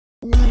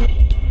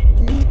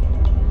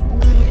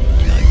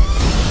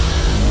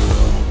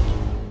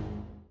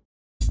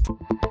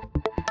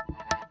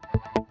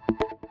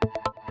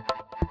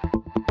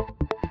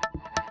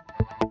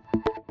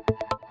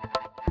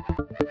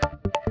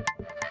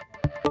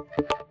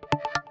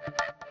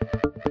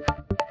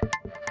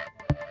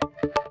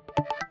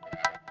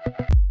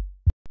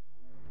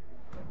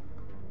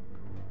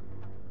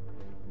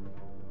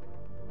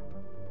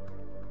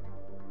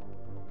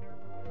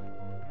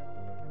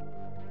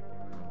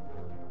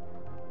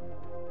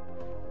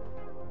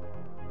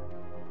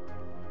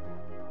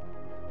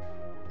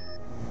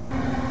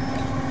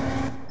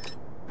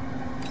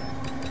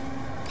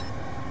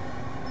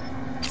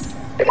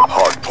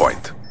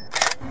Hardpoint.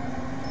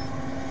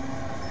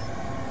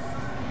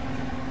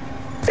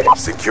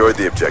 Secure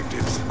the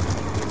objectives.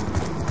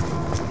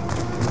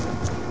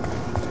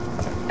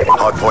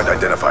 Hardpoint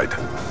identified.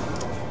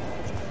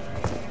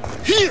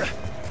 Here!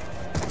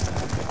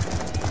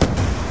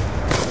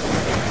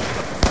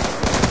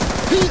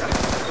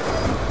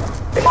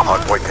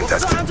 Hardpoint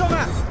contested.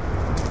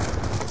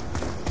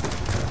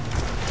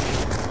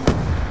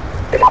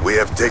 We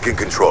have taken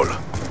control.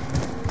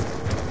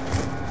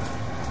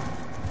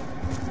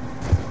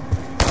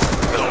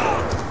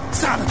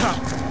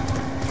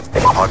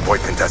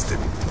 Hardpoint contested.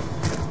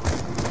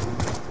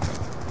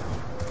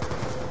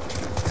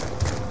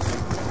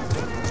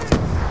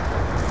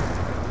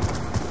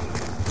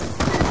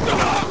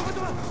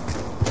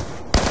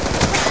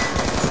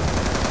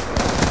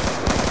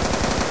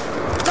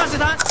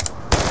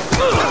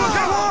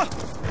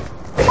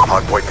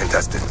 Hardpoint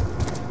contested.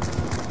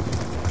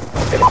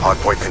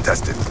 Hardpoint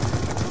contested.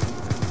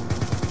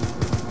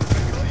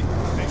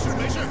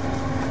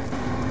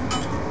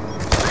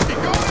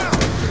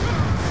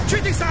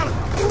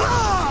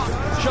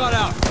 Shot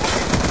out.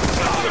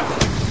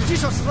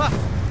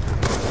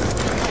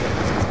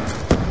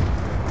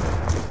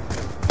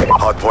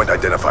 Hardpoint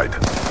identified.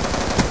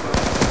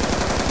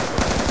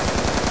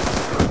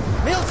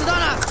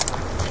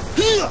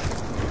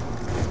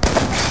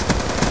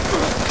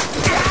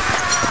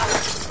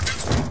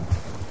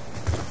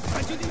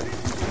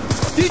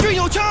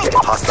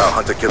 Hostile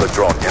hunter-killer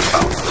drone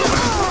inbound.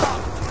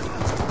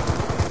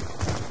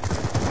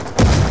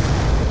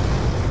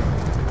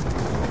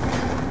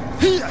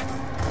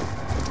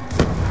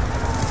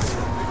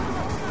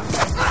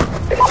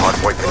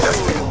 Hardpoint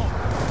contested.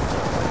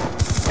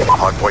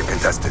 Hardpoint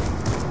contested.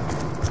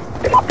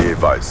 Be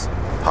advised.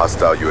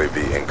 Hostile UAV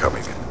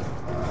incoming.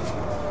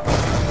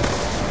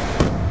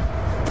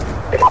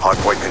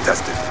 Hardpoint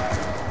contested.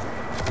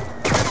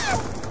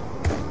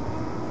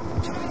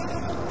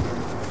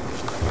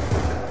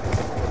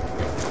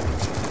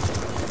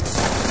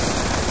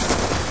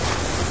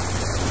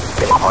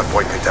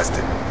 Hardpoint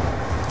contested.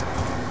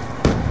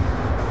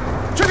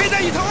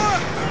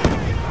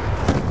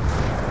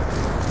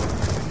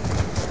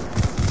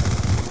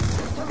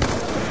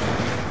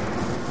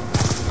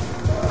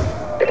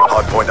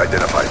 Hardpoint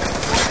identified.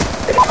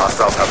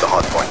 Hostiles have the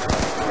hardpoint.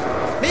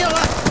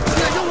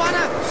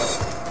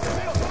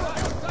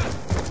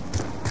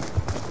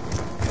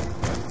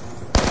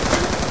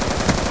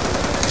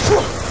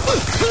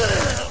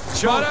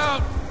 Shot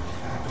out.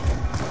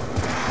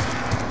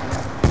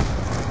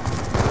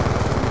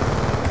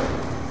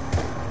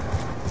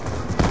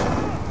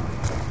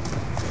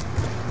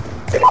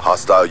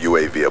 Hostile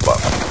UAV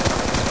above.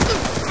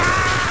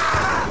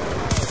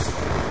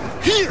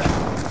 Here.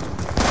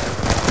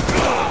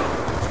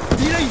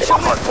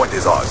 Hardpoint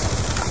is ours.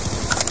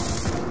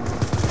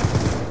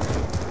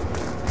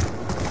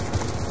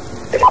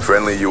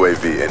 Friendly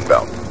UAV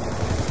inbound.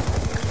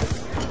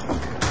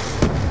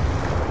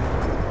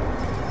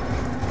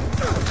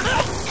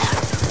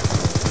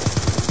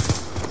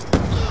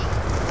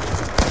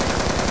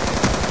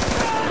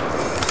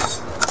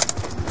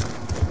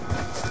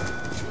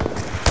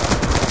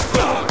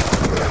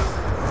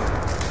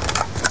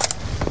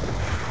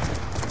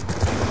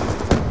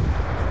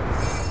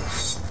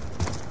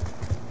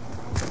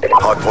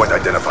 Hardpoint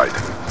identified.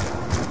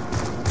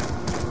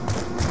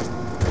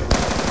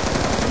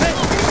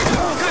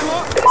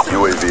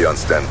 UAV on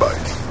standby.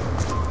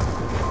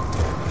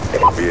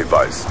 Be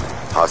advised.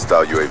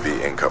 Hostile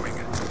UAV incoming.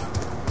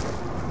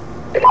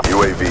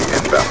 UAV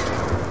inbound.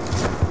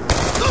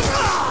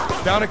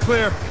 Down and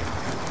clear.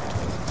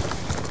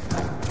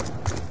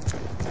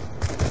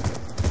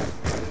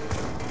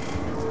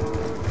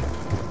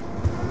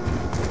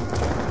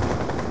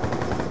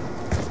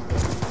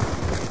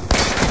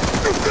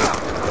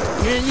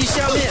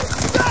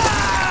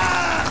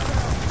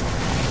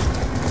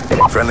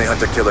 Friendly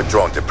hunter-killer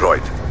drone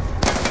deployed.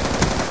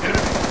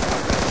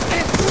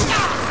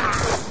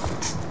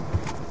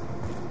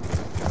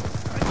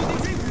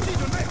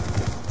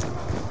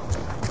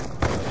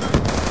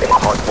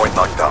 Hardpoint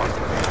knocked down.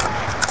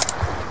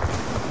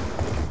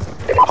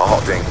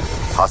 Halting.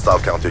 Hostile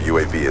counter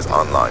UAV is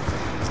online.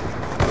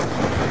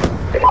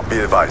 Be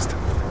advised.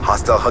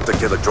 Hostile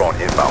hunter-killer drone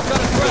inbound.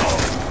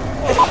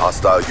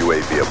 Hostile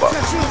UAV above.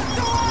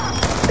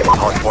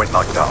 Hardpoint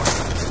knocked down.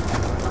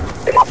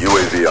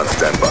 UAV on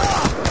standby.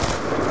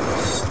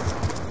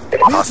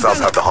 Hostiles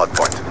have the hard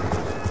point.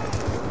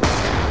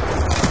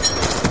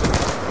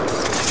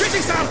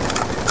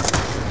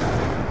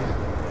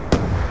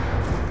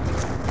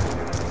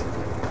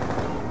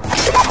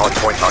 Hard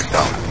point knocked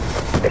down.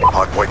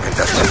 Hard point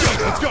contested.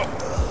 Let's go.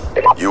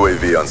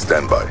 UAV on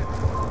standby.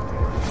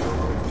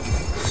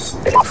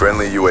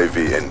 Friendly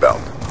UAV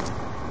inbound.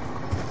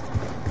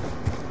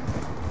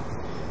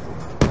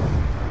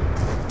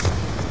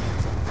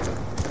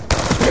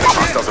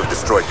 Hostiles have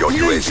destroyed your 敌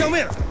人已 UAV. 消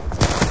灭了，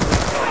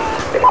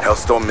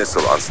 Hellstorm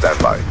missile on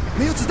standby.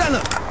 没有子弹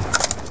了。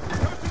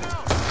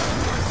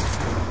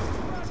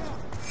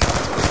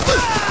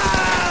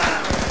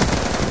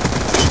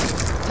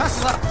他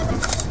死了。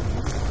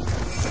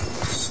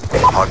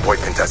 Hardpoint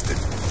contested.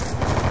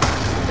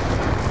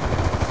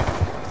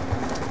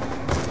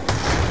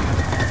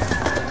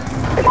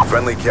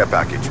 Friendly care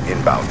package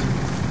inbound.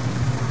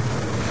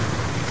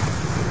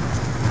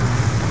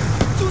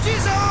 狙击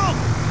手。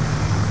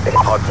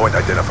 Hardpoint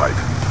identified.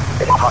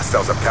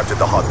 Hostiles have captured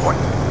the hardpoint.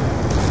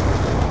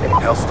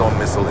 Hellstorm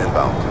missile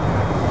inbound.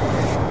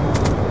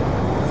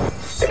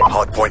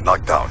 Hardpoint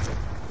knocked down.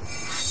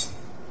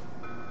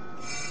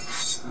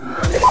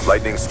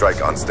 Lightning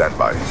strike on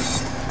standby.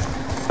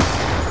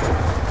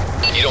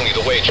 移动你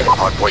的位置，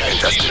 Hardpoint 及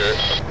contested. 时。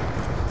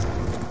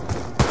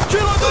去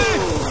了队。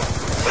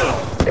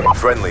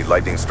 Friendly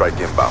lightning strike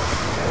inbound.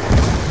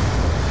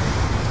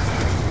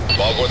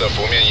 包裹的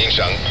负面影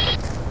响，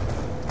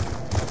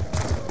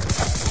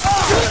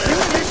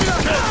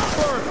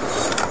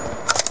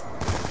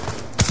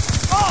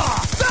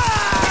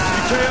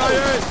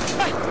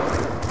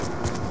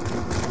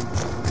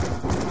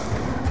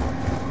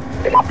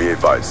 Be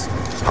advised.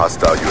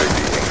 Hostile UAV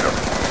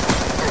incoming.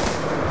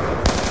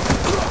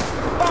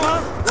 帮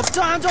忙，我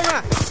照安中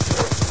了。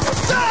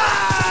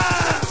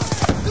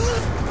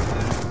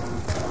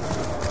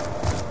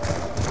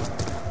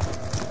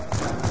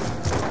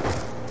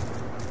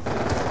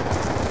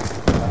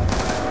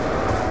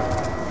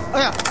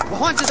哎呀，我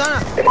换子弹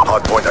了。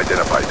 Hardpoint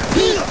identified.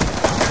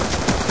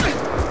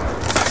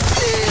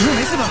 你们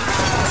没事吧？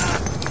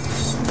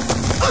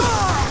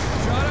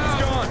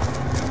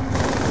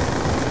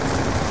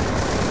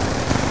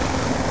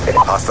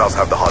 Hostiles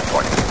have the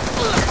hardpoint.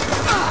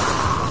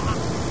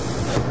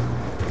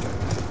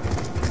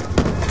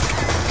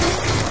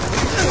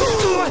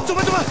 走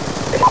吧，走吧。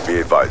 Be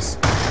advised.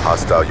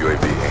 Hostile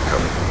UAV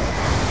incoming.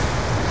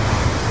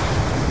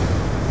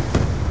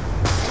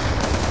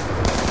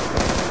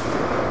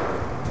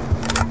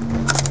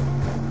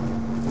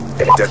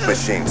 Death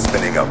machine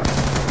spinning up.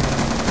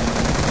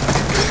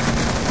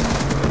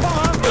 帮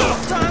忙，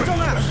照安中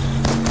了。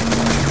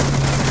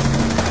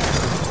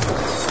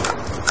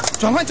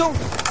转换中。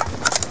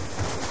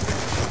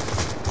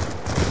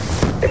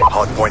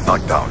 Hardpoint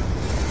knocked down.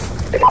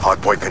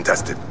 Hardpoint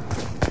contested.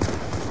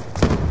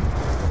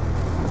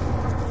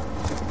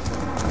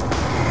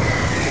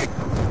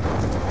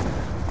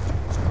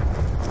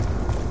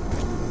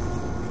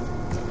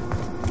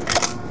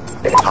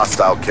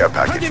 Hostile care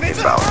package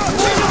inbound.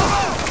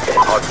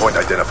 Hardpoint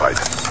identified.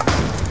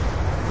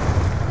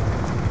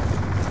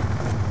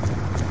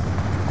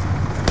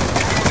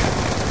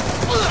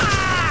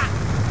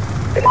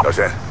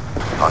 Roger.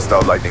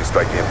 Hostile lightning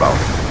strike inbound.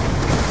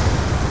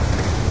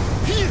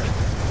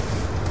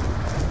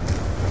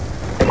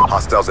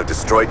 Hostiles have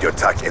destroyed your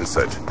TAC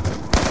insert.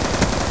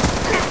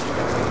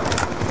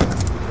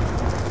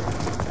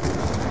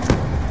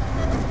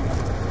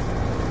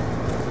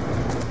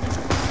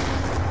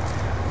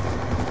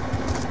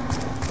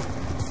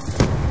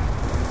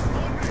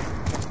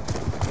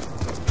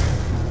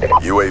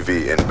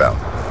 UAV inbound.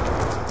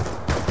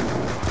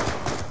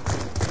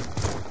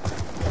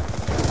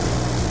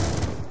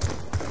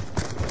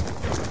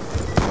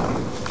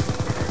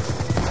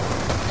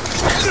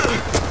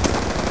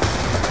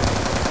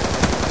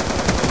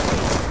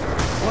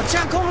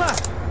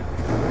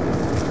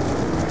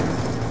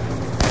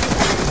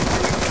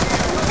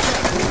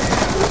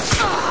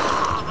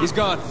 He's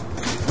gone.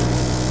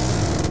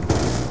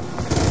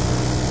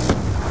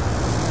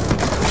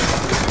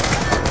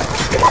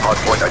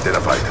 Hardpoint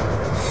identified.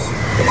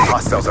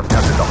 Hostiles have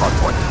captured the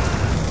hardpoint.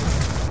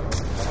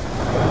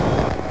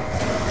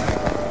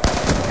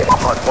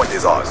 Hardpoint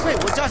is ours. 对，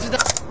我驾驶的。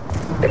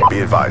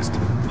 Be advised.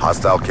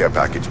 Hostile care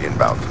package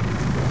inbound.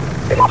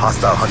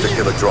 Hostile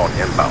hunter-killer drone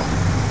inbound.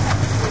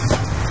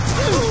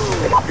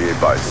 Be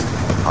advised.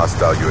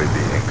 Hostile UAV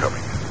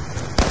incoming.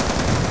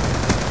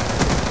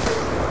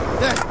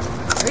 对，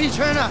围一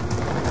圈了。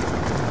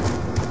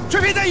追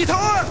兵在一头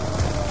啊！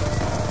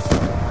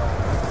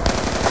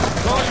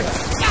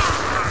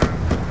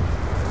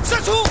 射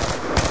出！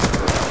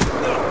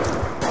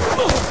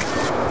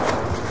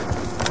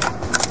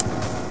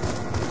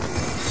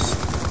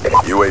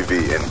 UAV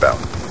inbound.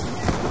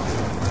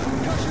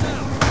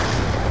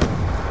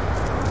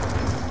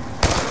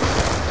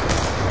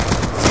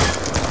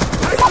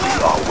 We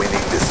are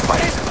winning this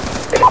fight.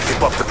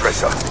 Keep up the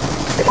pressure.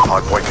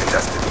 Hardpoint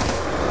contested.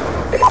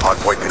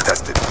 Hardpoint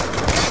contested.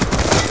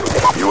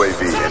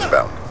 UAV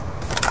inbound.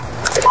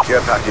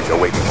 Care package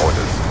awaiting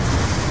orders.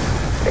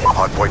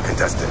 Hardpoint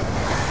contested.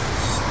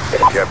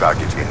 Care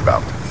package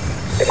inbound.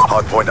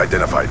 Hardpoint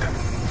identified.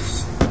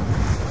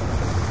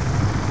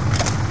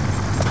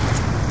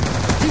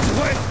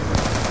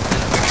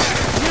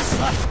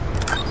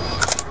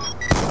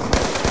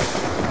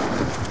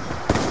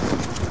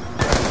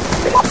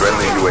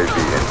 Friendly UAV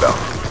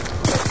inbound.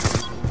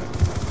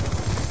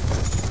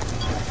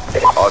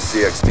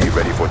 RCXD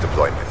ready for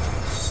deployment.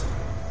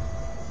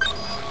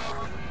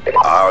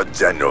 Our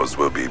generals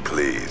will be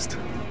pleased.